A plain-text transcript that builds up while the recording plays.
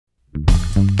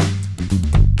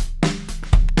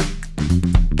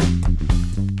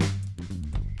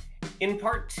In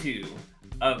part 2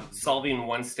 of solving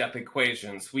one-step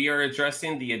equations, we are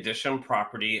addressing the addition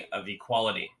property of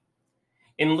equality.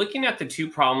 In looking at the two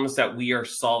problems that we are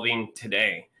solving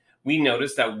today, we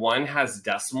notice that one has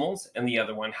decimals and the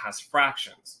other one has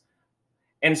fractions.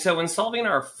 And so in solving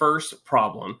our first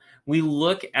problem, we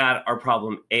look at our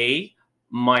problem A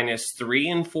minus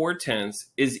 3 4/10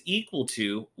 is equal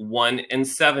to 1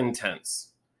 7/10.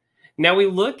 Now we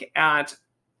look at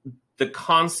the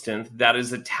constant that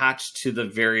is attached to the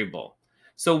variable.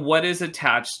 So what is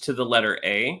attached to the letter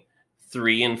A?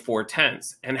 3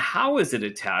 4/10. And how is it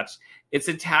attached? It's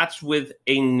attached with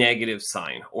a negative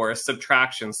sign or a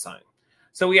subtraction sign.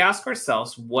 So we ask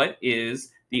ourselves, what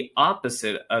is the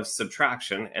opposite of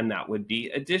subtraction? And that would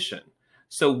be addition.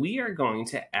 So we are going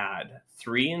to add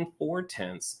 3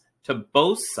 4/10 to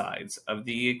both sides of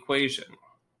the equation.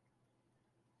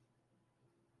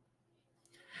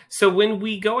 So when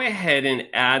we go ahead and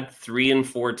add 3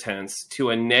 4/10 to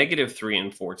a negative 3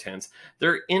 4/10,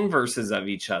 they're inverses of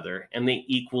each other and they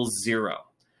equal 0.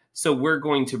 So we're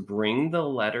going to bring the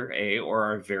letter A, or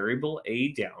our variable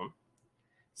A, down,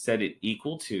 set it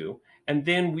equal to, and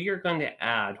then we are going to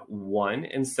add 1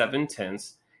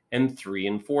 7/10 and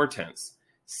 3 4/10.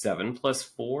 7 plus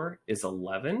 4 is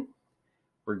 11.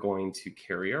 We're going to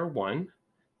carry our 1.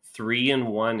 3 and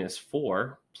 1 is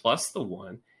 4, plus the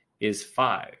 1 is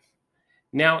 5.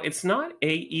 Now, it's not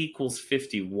A equals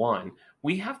 51.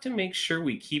 We have to make sure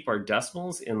we keep our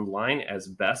decimals in line as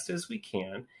best as we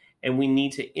can, and we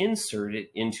need to insert it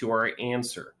into our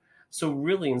answer. So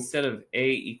really, instead of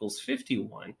A equals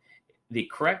 51, the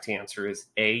correct answer is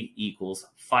A equals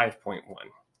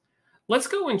 5.1. Let's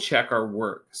go and check our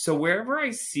work. So wherever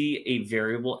I see a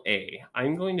variable A,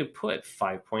 I'm going to put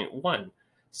 5.1.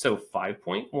 So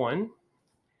 5.1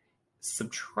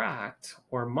 subtract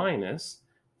or minus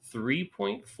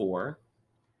 3.4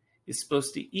 is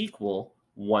supposed to equal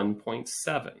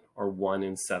 1.7, or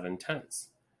 1 7/10.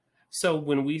 So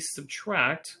when we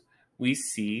subtract, we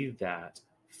see that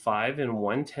 5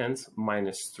 1/10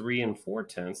 minus 3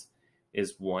 4/10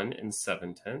 is 1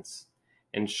 7/10.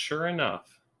 And sure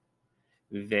enough,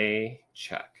 they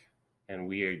check. And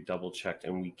we are double checked,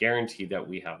 and we guarantee that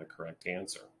we have a correct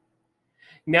answer.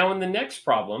 Now in the next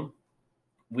problem,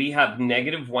 we have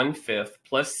negative 1/5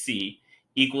 plus C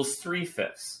equals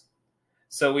 3/5.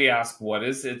 So we ask, what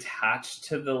is attached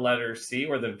to the letter C,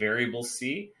 or the variable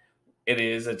C? It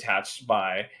is attached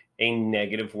by a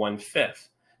negative 1/5.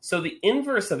 So the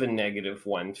inverse of a negative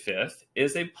 1/5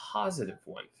 is a positive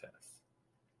 1/5.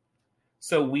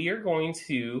 So we are going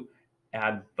to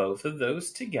add both of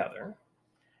those together.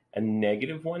 A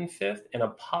negative 1/5 and a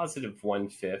positive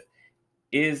 1/5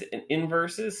 is an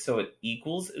inverses, so it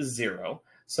equals 0.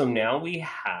 So now we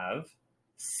have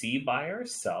C by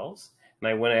ourselves, and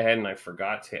I went ahead and I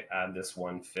forgot to add this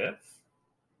 1/5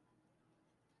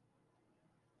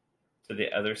 to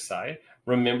the other side.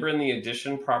 Remember, in the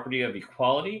addition property of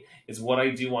equality is what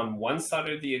I do on one side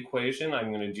of the equation,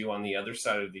 I'm going to do on the other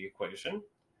side of the equation.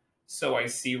 So I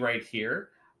see right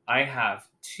here, I have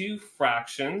two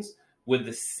fractions with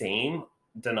the same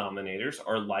denominators,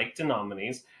 or like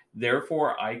denominators.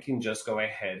 Therefore, I can just go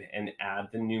ahead and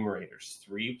add the numerators.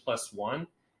 3 plus 1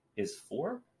 is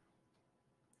 4,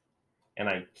 and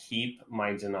I keep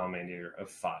my denominator of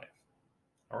 5.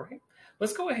 All right,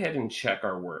 let's go ahead and check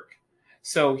our work.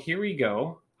 So here we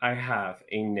go. I have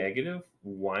a negative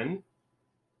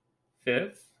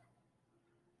 1/5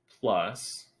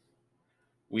 plus,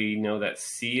 we know that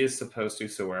C is supposed to,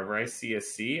 so wherever I see a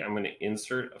C, I'm going to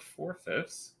insert a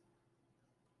 4/5.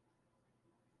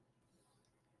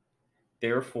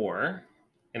 Therefore,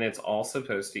 and it's all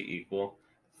supposed to equal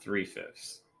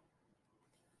 3/5.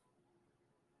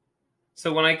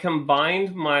 So when I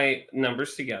combined my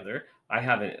numbers together,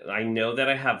 I know that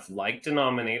I have like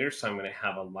denominators, so I'm going to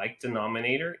have a like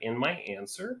denominator in my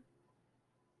answer.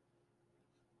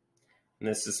 And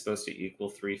this is supposed to equal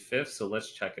 3/5, so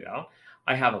let's check it out.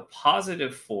 I have a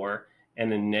positive 4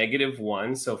 and a negative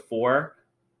 1, so 4,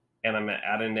 and I'm going to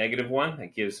add a negative 1,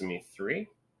 that gives me 3.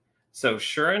 So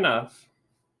sure enough,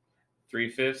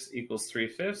 3/5 equals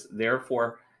 3/5,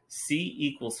 therefore C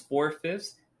equals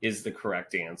 4/5 is the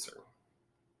correct answer.